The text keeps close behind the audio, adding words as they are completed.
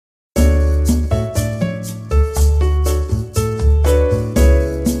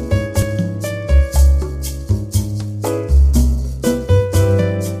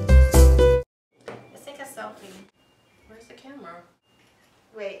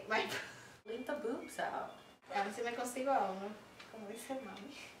take my... Leave the boobs out. A ver si me consigo a uno. Como dice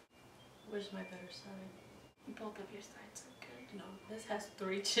mami. Where's my better side? Both of your sides are good. No, this has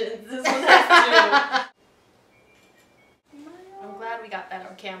 3 chins. This one has 2. I'm glad we got that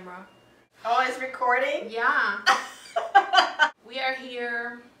on camera. Oh, it's recording? Yeah. We are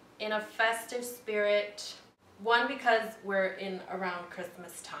here in a festive spirit. One, because we're in around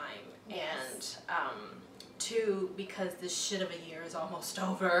Christmas time. Yes. And 2, because this shit of a year is almost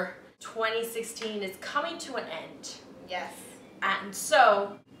over. 2016 is coming to an end. Yes. And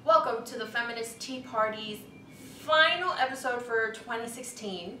so, welcome to the Feminist Tea Party's final episode for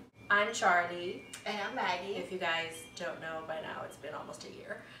 2016. I'm Charlie. And I'm Maggie. If you guys don't know by now, it's been almost a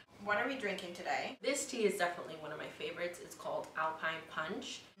year. What are we drinking today? This tea is definitely one of my favorites. It's called Alpine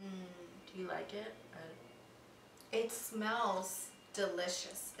Punch. Do you like it? It smells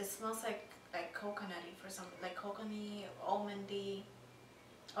delicious. It smells like coconutty for some, like coconutty, almondy,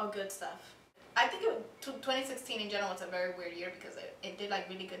 all good stuff. I think 2016 in general was a very weird year because it did like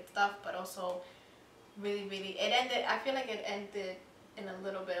really good stuff, but also really, it ended, I feel like it ended in a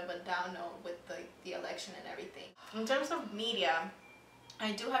little bit of a down note with the election and everything. In terms of media,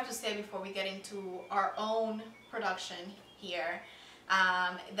 I do have to say before we get into our own production here,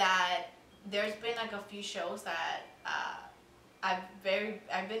 that there's been like a few shows that I've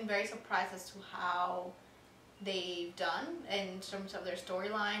been very surprised as to how they've done in terms of their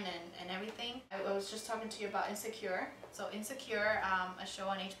storyline and everything. I was just talking to you about Insecure. So Insecure, a show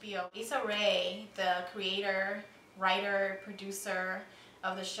on HBO. Issa Rae, the creator, writer, producer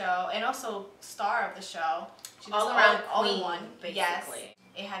of the show, and also star of the show. She does all in one, basically. Yes.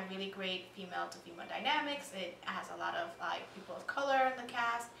 It had really great female to female dynamics. It has a lot of like people of color in the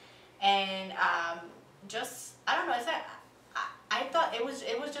cast, and just I don't know. I thought it was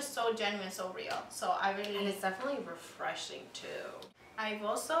just so genuine, so real. So I really, and it's definitely refreshing too. I've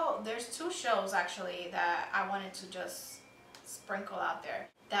also, there's 2 shows actually that I wanted to just sprinkle out there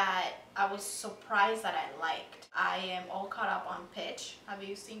that I was surprised that I liked. I am all caught up on Pitch. Have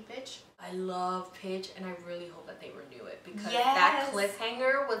you seen Pitch? I love Pitch, and I really hope that they renew it because yes. that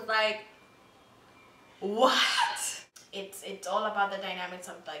cliffhanger was like, what? It's all about the dynamics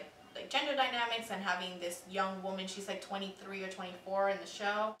of like gender dynamics and having this young woman. She's like 23 or 24 in the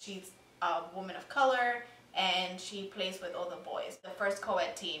show. She's a woman of color and she plays with all the boys. The first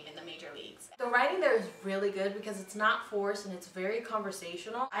co-ed team in the major leagues. The writing there is really good because it's not forced and it's very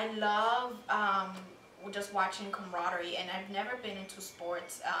conversational. I love just watching camaraderie, and I've never been into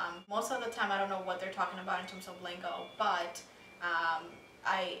sports. Most of the time I don't know what they're talking about in terms of lingo, but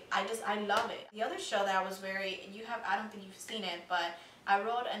I love it. The other show that I was I don't think you've seen it, but I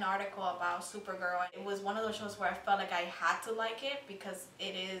wrote an article about Supergirl. It was one of those shows where I felt like I had to like it because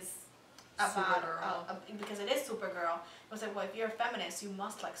it is about because it is Supergirl. I was like, well, if you're a feminist, you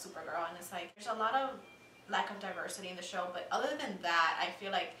must like Supergirl. And it's like there's a lot of lack of diversity in the show, but other than that, I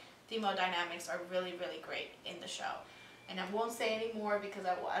feel like female dynamics are really, really great in the show. And I won't say any more because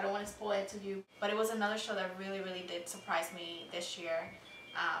I don't want to spoil it to you. But it was another show that really, really did surprise me this year.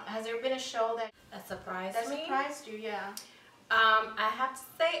 Has there been a show that surprised me? That surprised you, yeah. I have to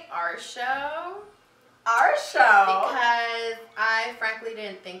say our show. Our show? Because I frankly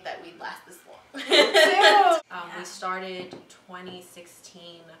didn't think that we'd last this long. Yeah. We started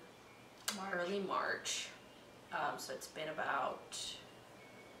 2016 early March. So it's been about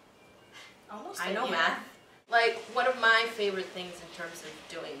almost I know math. Like, one of my favorite things in terms of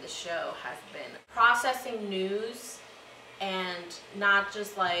doing the show has been processing news, and not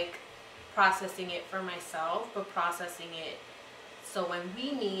just like processing it for myself, but processing it so when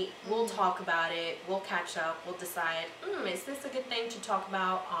we meet, we'll talk about it, we'll catch up, we'll decide, is this a good thing to talk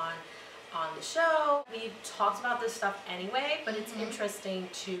about on the show? We talked about this stuff anyway, but it's interesting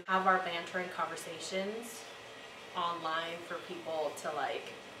to have our banter and conversations online for people to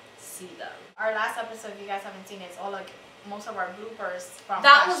like see them. Our last episode, if you guys haven't seen it, it's all like most of our bloopers from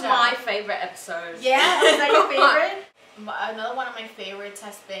that was my favorite episode. Yeah, is that your favorite? Another one of my favorites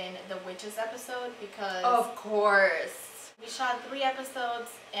has been the Witches episode because of course. We shot 3 episodes,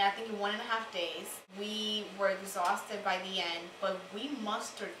 and I think in 1.5 days. We were exhausted by the end, but we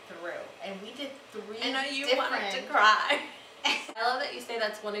mustered through, and we did 3 I know you different... wanted to cry. I love that you say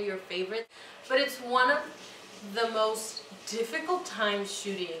that's one of your favorites, but it's one of the most difficult times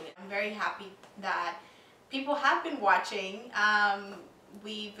shooting. I'm very happy that people have been watching.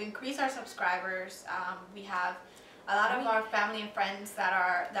 We've increased our subscribers. We have a lot of our family and friends that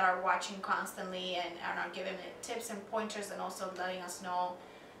are watching constantly and are giving it tips and pointers, and also letting us know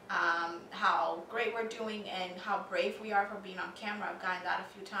how great we're doing and how brave we are for being on camera. I've gotten that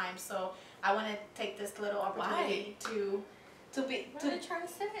a few times, so I want to take this little opportunity to What are you trying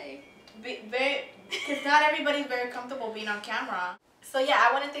to say? Because not everybody's very comfortable being on camera. So yeah,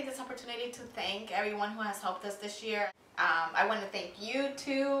 I want to take this opportunity to thank everyone who has helped us this year. I want to thank you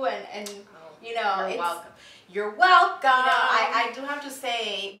too, and you know, you're welcome. You're welcome. You know, I do have to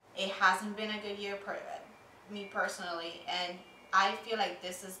say it hasn't been a good year for me personally, and I feel like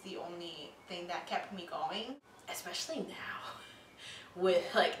this is the only thing that kept me going, especially now with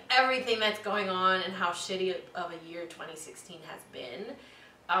like everything that's going on and how shitty of a year 2016 has been.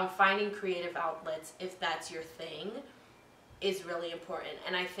 Finding creative outlets, if that's your thing, is really important.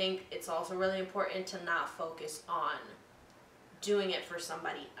 And I think it's also really important to not focus on doing it for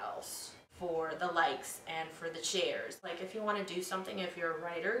somebody else, for the likes and for the shares. Like, if you want to do something, if you're a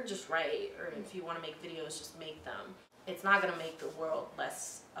writer, just write. Or if you want to make videos, just make them. It's not going to make the world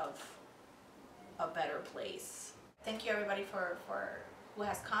less of a better place. Thank you everybody for who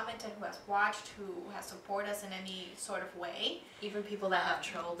has commented, who has watched, who has supported us in any sort of way. Even people that have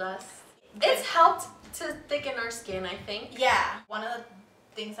trolled us. It's helped to thicken our skin, I think. Yeah. One of the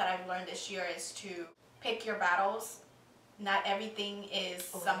things that I've learned this year is to pick your battles. Not everything is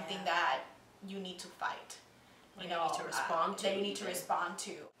something that you need to fight. You know, need to respond to. That you need to respond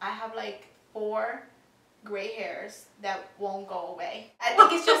to. I have like 4 gray hairs that won't go away. I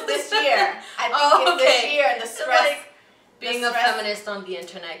think it's just this year. I think it's this year and the stress. Like being a feminist on the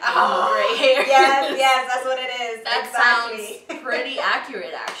internet, gray hair. Yes, that's what it is. That exactly. Sounds pretty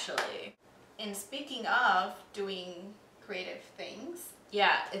accurate, actually. And speaking of doing creative things.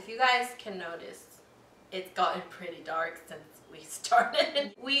 Yeah, if you guys can notice, it's gotten pretty dark since we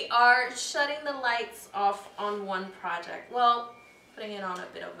started. We are shutting the lights off on one project. Well, putting it on a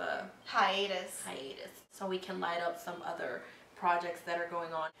bit of a hiatus. So we can light up some other projects that are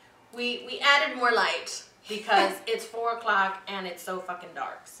going on. We added more light because it's 4 o'clock and it's so fucking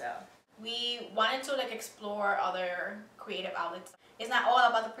dark. So we wanted to like explore other creative outlets. It's not all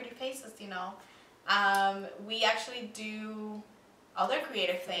about the pretty faces, you know. We actually do other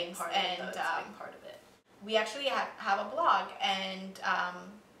creative things, and part of it. We actually have a blog, and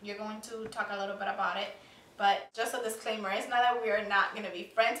you're going to talk a little bit about it. But just a disclaimer, it's not that we are not going to be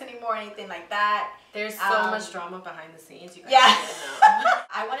friends anymore or anything like that. There's so much drama behind the scenes, you guys know.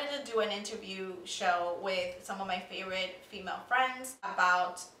 I wanted to do an interview show with some of my favorite female friends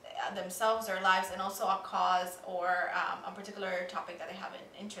about themselves, their lives, and also a cause or a particular topic that they have an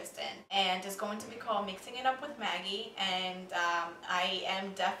interest in. And it's going to be called Mixing It Up with Maggie. And I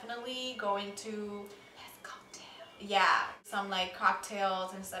am definitely going to... Yeah, some like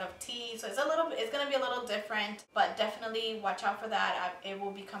cocktails instead of tea. So it's gonna be a little different, but definitely watch out for that. It will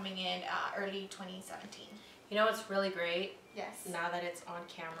be coming in early 2017. You know what's really great? Yes. Now that it's on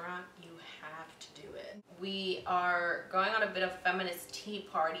camera, you have to do it. We are going on a bit of feminist tea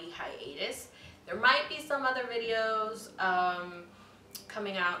party hiatus. There might be some other videos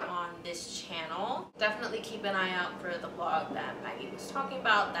coming out on this channel. Definitely keep an eye out for the blog that Maggie was talking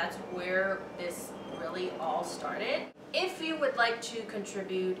about. That's where this really all started. If you would like to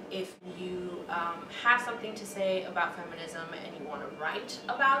contribute, if you have something to say about feminism and you want to write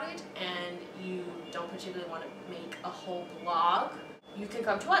about it and you don't particularly want to make a whole blog, you can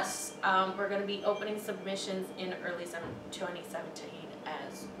come to us. We're going to be opening submissions in early 2017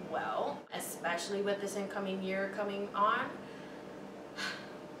 as well, especially with this incoming year coming on.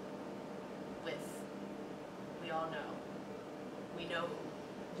 We all know. We know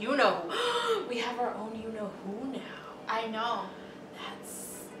who. You know who. We have our own you know who now. I know.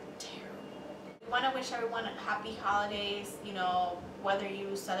 That's terrible. We want to wish everyone happy holidays, you know, whether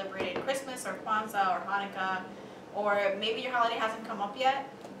you celebrated Christmas or Kwanzaa or Hanukkah, or maybe your holiday hasn't come up yet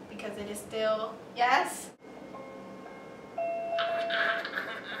because it is still, yes?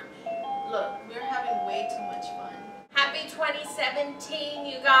 Look, we're having way too much fun. Happy 2017,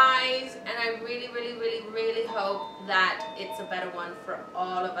 you guys, and I really, really, really, really hope that it's a better one for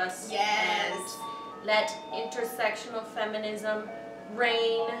all of us. Yes. And let intersectional feminism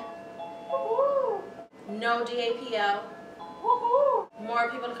reign. Woohoo. No DAPL. Woohoo. More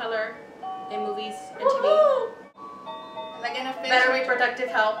people of color in movies and Woohoo. TV. Am I gonna finish? Better reproductive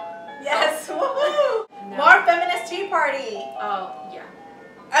health. Yes. Oh. Woohoo. No. More feminist tea party. Oh, yeah.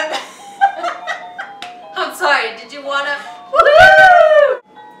 I'm sorry, did you wanna? Woohoo!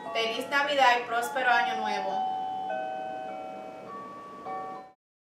 Feliz Navidad y próspero año nuevo.